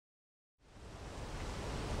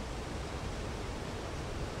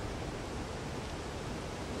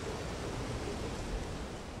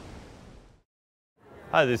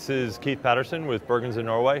Hi, this is Keith Patterson with Bergans of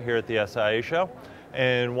Norway here at the SIA show,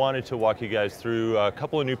 and wanted to walk you guys through a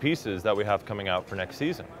couple of new pieces that we have coming out for next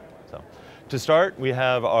season. So, to start, we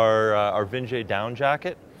have our Vinge down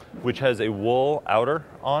jacket, which has a wool outer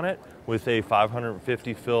on it with a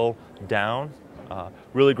 550 fill down.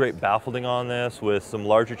 Really great baffling on this with some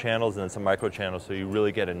larger channels and then some micro channels, so you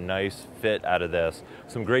really get a nice fit out of this.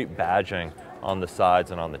 Some great badging on the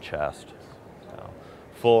sides and on the chest. So,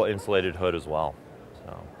 full insulated hood as well.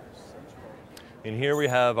 In here we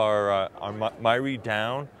have our Myri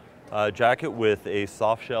down jacket with a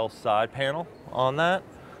soft shell side panel on that.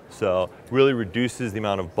 So really reduces the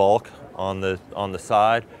amount of bulk on the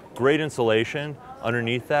side. Great insulation.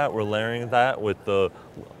 Underneath that, we're layering that with the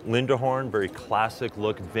Linderhorn, very classic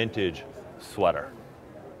look vintage sweater.